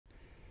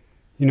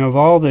You know, of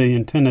all the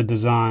antenna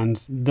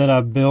designs that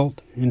I've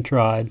built and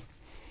tried,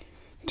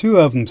 two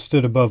of them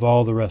stood above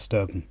all the rest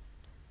of them.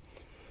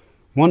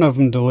 One of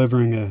them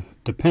delivering a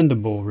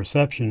dependable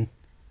reception,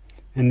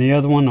 and the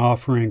other one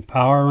offering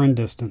power and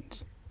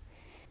distance.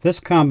 This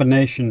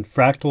combination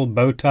fractal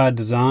bow tie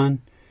design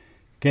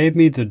gave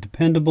me the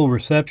dependable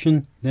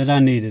reception that I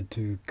needed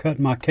to cut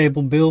my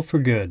cable bill for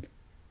good.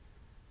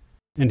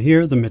 And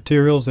here are the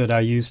materials that I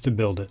used to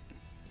build it.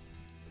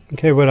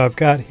 Okay, what I've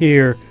got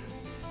here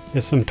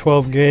is some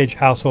 12 gauge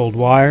household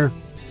wire,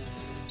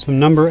 some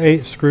number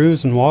 8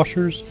 screws and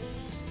washers,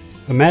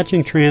 a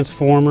matching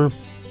transformer,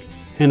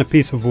 and a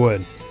piece of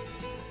wood.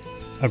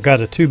 I've got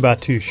a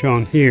 2x2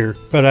 shown here,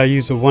 but I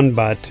use a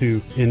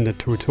 1x2 in the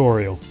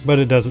tutorial, but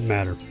it doesn't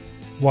matter.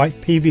 White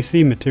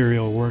PVC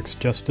material works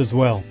just as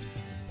well.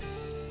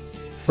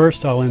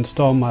 First, I'll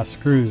install my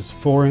screws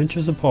 4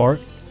 inches apart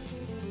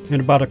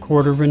and about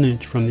 1/4 of an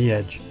inch from the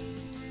edge.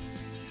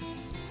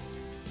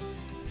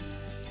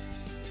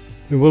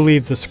 And we'll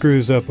leave the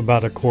screws up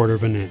about 1/4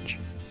 of an inch.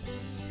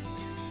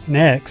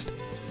 Next,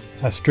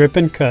 I strip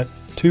and cut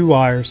 2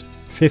 wires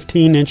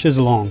 15 inches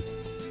long,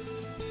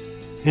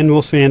 and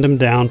we'll sand them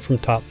down from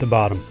top to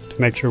bottom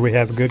to make sure we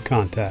have a good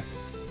contact.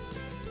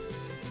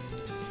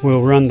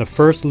 We'll run the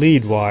first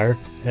lead wire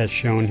as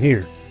shown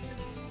here.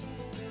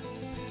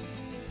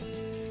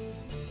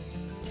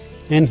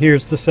 And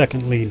here's the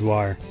second lead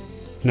wire.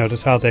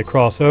 Notice how they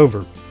cross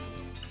over.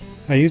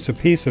 I use a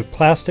piece of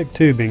plastic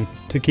tubing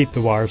to keep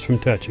the wires from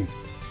touching.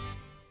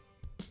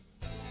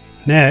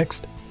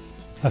 Next,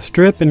 I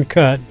strip and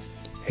cut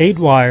 8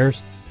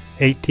 wires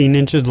 18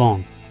 inches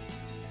long.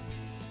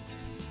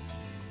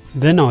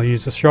 Then I'll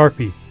use a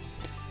Sharpie,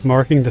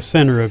 marking the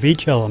center of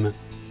each element.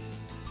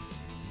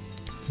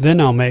 Then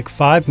I'll make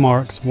 5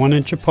 marks 1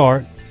 inch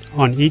apart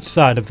on each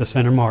side of the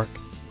center mark.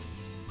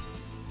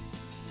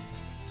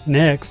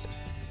 Next,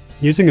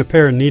 using a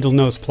pair of needle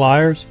nose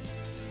pliers,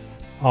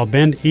 I'll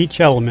bend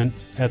each element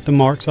at the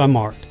marks I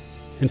marked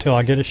until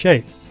I get a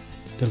shape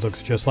that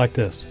looks just like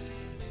this.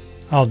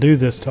 I'll do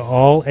this to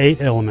all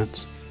 8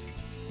 elements.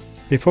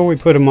 Before we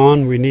put them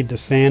on, we need to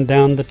sand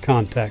down the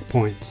contact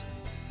points.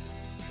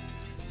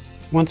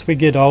 Once we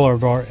get all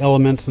of our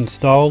elements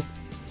installed,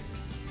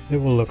 it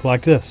will look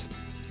like this.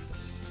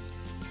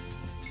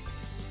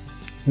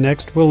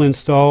 Next, we'll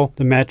install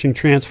the matching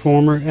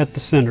transformer at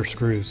the center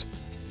screws.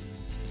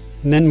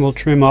 And then we'll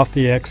trim off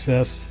the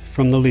excess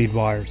from the lead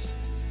wires.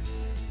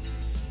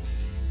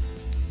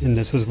 And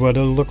this is what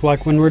it'll look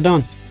like when we're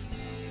done.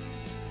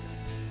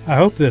 I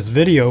hope this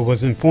video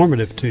was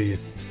informative to you.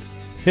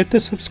 Hit the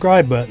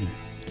subscribe button,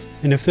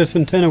 and if this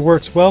antenna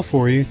works well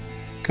for you,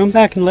 come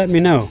back and let me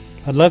know.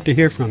 I'd love to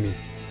hear from you.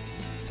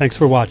 Thanks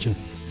for watching.